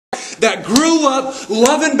that grew up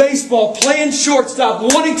loving baseball, playing shortstop,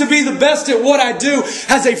 wanting to be the best at what I do,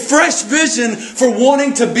 has a fresh vision for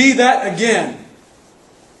wanting to be that again.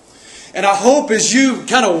 And I hope as you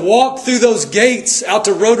kind of walk through those gates out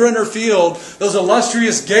to Roadrunner Field, those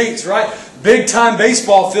illustrious gates, right? Big time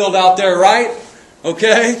baseball field out there, right?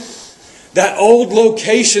 Okay? That old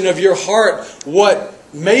location of your heart, what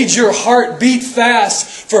made your heart beat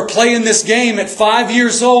fast for playing this game at 5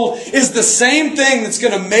 years old, is the same thing that's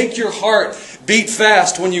going to make your heart beat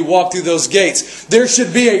fast when you walk through those gates. There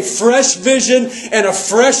should be a fresh vision and a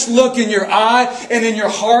fresh look in your eye and in your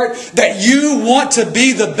heart that you want to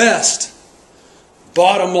be the best.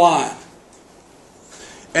 Bottom line.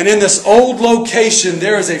 And in this old location,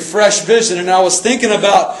 there is a fresh vision. And I was thinking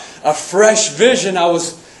about a fresh vision. I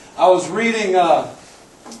was reading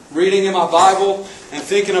in my Bible and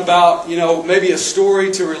thinking about, maybe a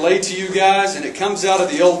story to relate to you guys. And it comes out of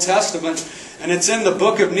the Old Testament. And it's in the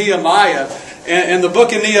book of Nehemiah. And the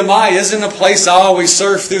book of Nehemiah isn't a place I always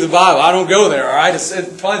surf through the Bible. I don't go there, all right? It's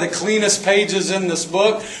probably the cleanest pages in this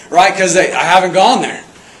book, right? Because I haven't gone there.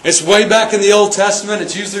 It's way back in the Old Testament.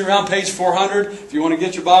 It's usually around page 400. If you want to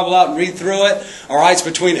get your Bible out and read through it. All right, it's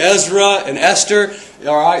between Ezra and Esther.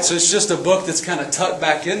 All right, so it's just a book that's kind of tucked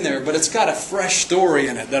back in there. But it's got a fresh story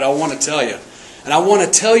in it that I want to tell you. And I want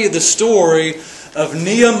to tell you the story of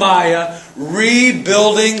Nehemiah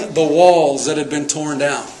rebuilding the walls that had been torn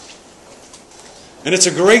down. And it's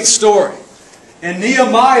a great story. And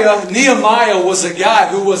Nehemiah was a guy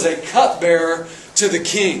who was a cupbearer to the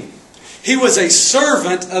king. He was a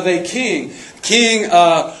servant of a king. King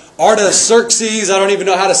Artaxerxes, I don't even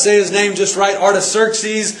know how to say his name just right.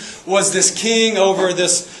 Artaxerxes was this king over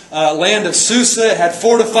this land of Susa. It had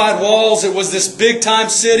fortified walls. It was this big time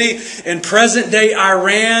city in present day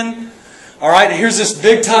Iran. All right, and here's this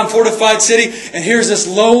big time fortified city. And here's this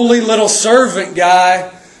lowly little servant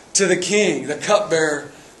guy to the king, the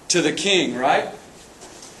cupbearer to the king, right?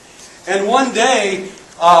 And one day,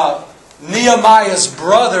 Nehemiah's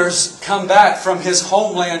brothers come back from his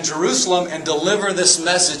homeland, Jerusalem, and deliver this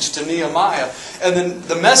message to Nehemiah. And then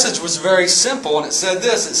the message was very simple, and it said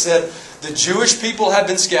this. It said, the Jewish people had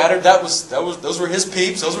been scattered. Those were his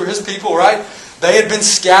peeps. Those were his people, right? They had been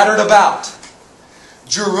scattered about.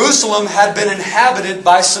 Jerusalem had been inhabited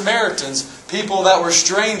by Samaritans, people that were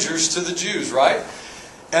strangers to the Jews, right?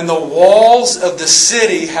 And the walls of the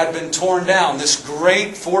city had been torn down. This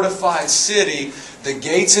great fortified city, the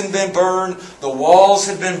gates had been burned, the walls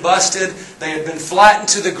had been busted, they had been flattened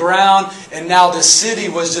to the ground, and now the city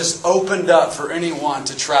was just opened up for anyone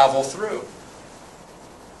to travel through.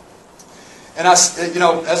 And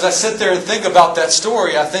as I sit there and think about that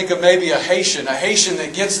story, I think of maybe a Haitian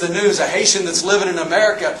that gets the news, a Haitian that's living in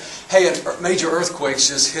America. Hey, a major earthquake's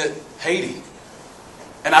just hit Haiti.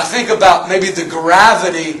 And I think about maybe the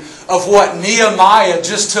gravity of what Nehemiah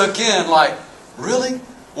just took in. Like, really?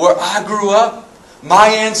 Where I grew up? My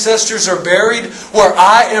ancestors are buried? Where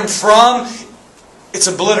I am from? It's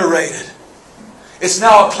obliterated. It's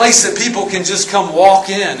now a place that people can just come walk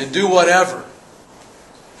in and do whatever.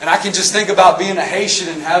 And I can just think about being a Haitian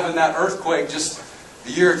and having that earthquake just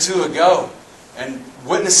a year or two ago. And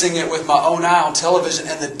witnessing it with my own eye on television.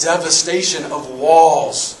 And the devastation of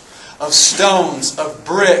walls, of stones, of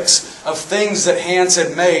bricks, of things that hands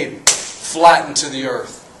had made, flattened to the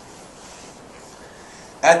earth.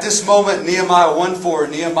 At this moment, Nehemiah 1:4,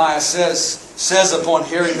 Nehemiah says upon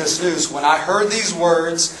hearing this news, when I heard these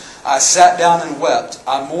words, I sat down and wept.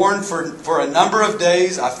 I mourned for a number of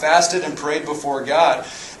days. I fasted and prayed before God.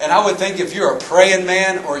 And I would think if you're a praying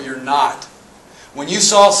man or you're not. When you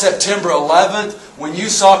saw September 11th, when you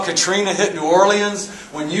saw Katrina hit New Orleans,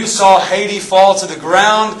 when you saw Haiti fall to the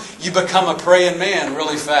ground, you become a praying man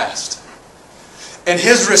really fast. And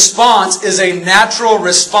his response is a natural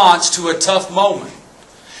response to a tough moment.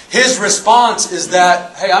 His response is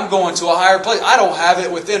that, hey, I'm going to a higher place. I don't have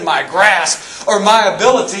it within my grasp or my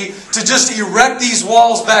ability to just erect these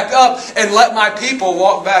walls back up and let my people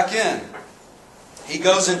walk back in. He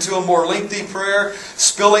goes into a more lengthy prayer,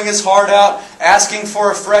 spilling his heart out, asking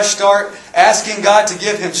for a fresh start, asking God to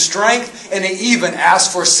give him strength, and he even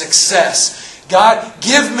asks for success. God,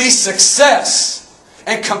 give me success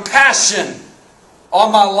and compassion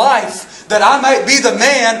on my life, that I might be the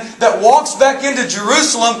man that walks back into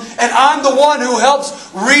Jerusalem, and I'm the one who helps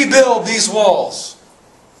rebuild these walls.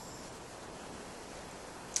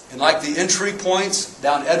 And like the entry points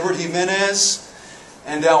down Edward Jimenez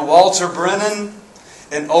and down Walter Brennan,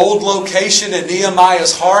 an old location in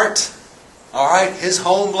Nehemiah's heart, all right, his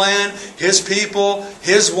homeland, his people,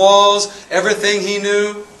 his walls, everything he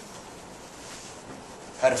knew,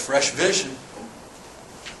 had a fresh vision.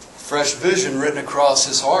 fresh vision written across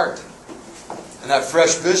his heart. And that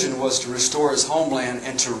fresh vision was to restore his homeland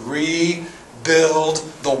and to rebuild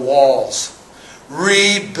the walls.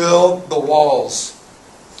 Rebuild the walls.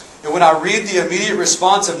 And when I read the immediate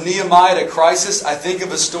response of Nehemiah to crisis, I think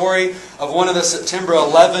of a story of one of the September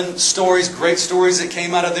 11 stories, great stories that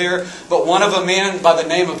came out of there, but one of a man by the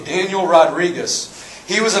name of Daniel Rodriguez.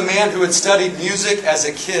 He was a man who had studied music as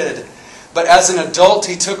a kid, but as an adult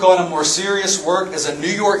he took on a more serious work as a New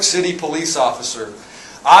York City police officer.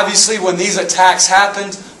 Obviously, when these attacks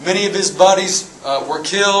happened, many of his buddies were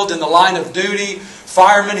killed in the line of duty.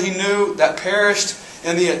 Firemen he knew that perished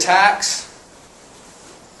in the attacks.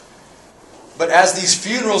 But as these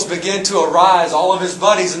funerals began to arise, all of his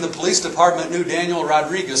buddies in the police department knew Daniel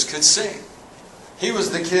Rodriguez could sing. He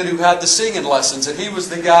was the kid who had the singing lessons, and he was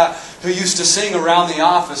the guy who used to sing around the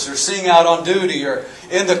office or sing out on duty or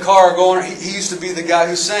in the car going. He used to be the guy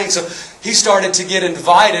who sang. So he started to get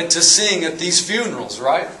invited to sing at these funerals,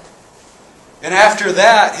 right? And after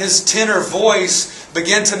that, his tenor voice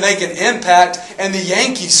began to make an impact, and the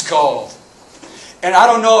Yankees called. And I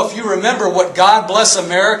don't know if you remember what God Bless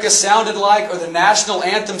America sounded like or the national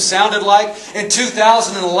anthem sounded like in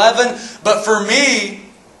 2011. But for me,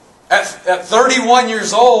 at 31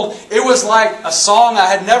 years old, it was like a song I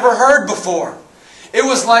had never heard before. It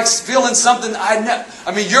was like feeling something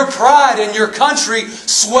your pride in your country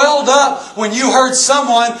swelled up when you heard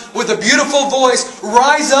someone with a beautiful voice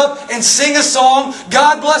rise up and sing a song,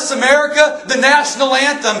 God Bless America, the national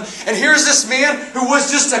anthem. And here's this man who was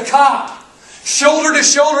just a cop, shoulder to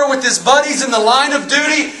shoulder with his buddies in the line of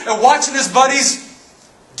duty and watching his buddies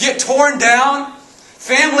get torn down,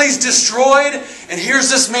 families destroyed, and here's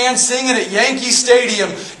this man singing at Yankee Stadium,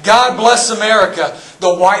 God Bless America,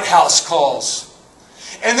 the White House calls.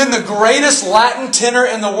 And then the greatest Latin tenor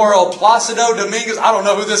in the world, Placido Dominguez, I don't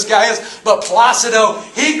know who this guy is, but Placido,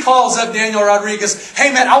 he calls up Daniel Rodriguez,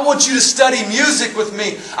 hey man, I want you to study music with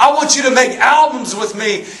me. I want you to make albums with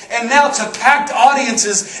me. And now to packed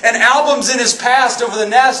audiences and albums in his past over the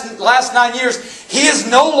last 9 years, he is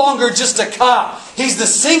no longer just a cop. He's the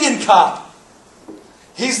singing cop.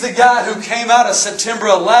 He's the guy who came out of September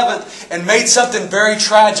 11th and made something very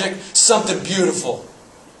tragic, something beautiful.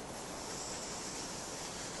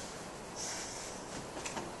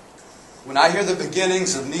 When I hear the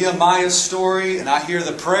beginnings of Nehemiah's story, and I hear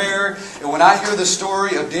the prayer, and when I hear the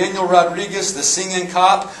story of Daniel Rodriguez, the singing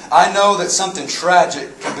cop, I know that something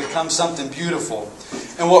tragic can become something beautiful.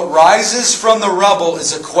 And what rises from the rubble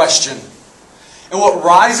is a question. And what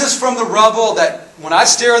rises from the rubble, that when I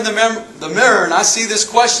stare in the mirror and I see this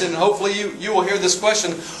question, and hopefully you will hear this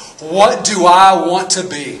question, what do I want to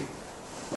be?